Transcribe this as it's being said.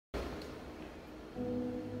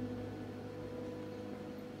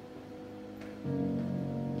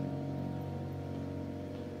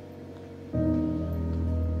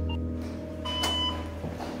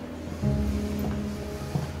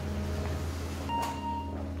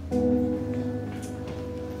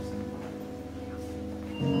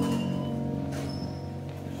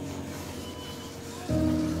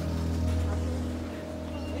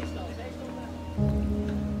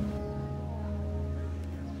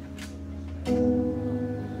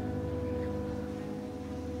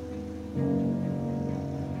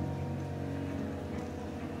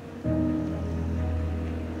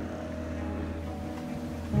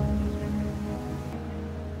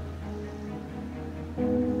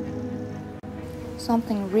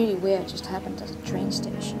Something really weird just happened at the train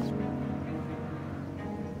station.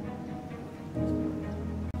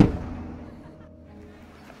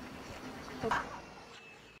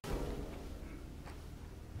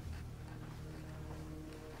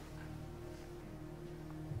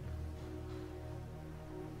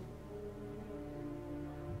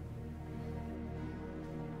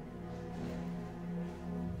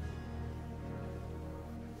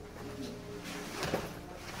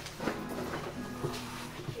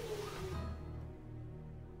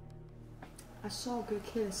 I saw a girl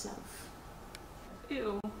kill herself.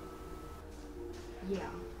 Ew. Yeah.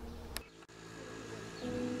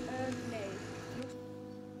 Nee.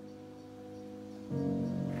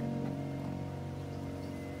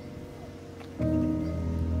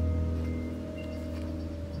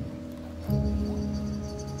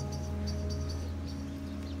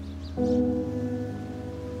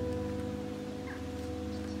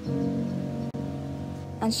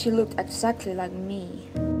 And she looked exactly like me.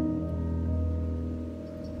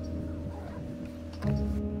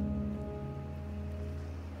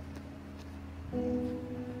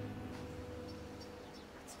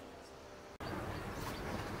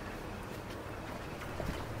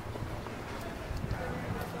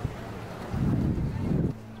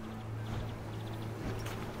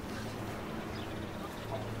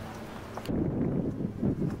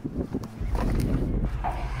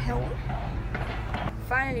 Help.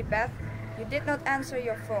 Finally, Beth, you did not answer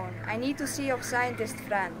your phone. I need to see your scientist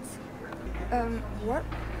friend. What?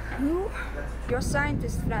 Who? Your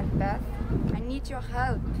scientist friend, Beth. I need your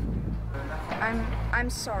help. I'm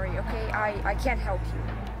sorry, okay? I can't help you.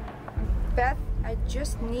 Beth, I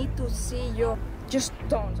just need to see your... Just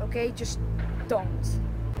don't, okay? Just don't.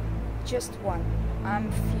 Just one.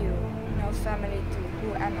 I'm few. No family too.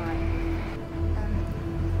 Who am I?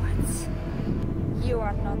 What? You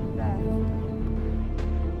are not Beth.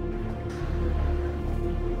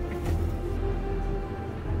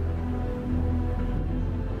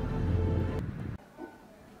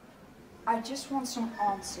 I just want some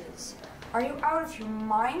answers. Are you out of your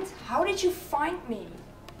mind? How did you find me?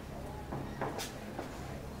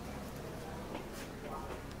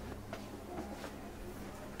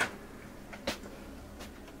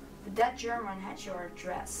 That German had your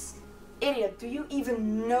address. Idiot, do you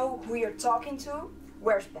even know who you're talking to?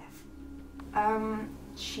 Where's Beth?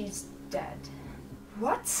 She's dead.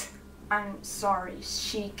 What? I'm sorry,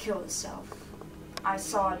 she killed herself. I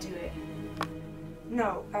saw her do it.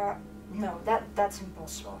 No, that's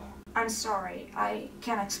impossible. I'm sorry, I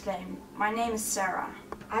can't explain. My name is Sarah.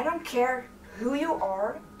 I don't care who you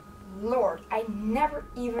are. Lord, I never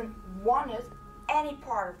even wanted any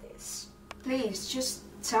part of this. Please, just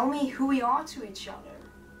tell me who we are to each other.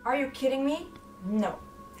 Are you kidding me? No,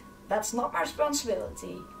 that's not my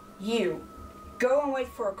responsibility. You, go and wait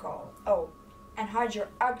for a call. Oh, and hide your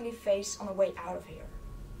ugly face on the way out of here.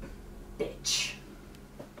 Bitch.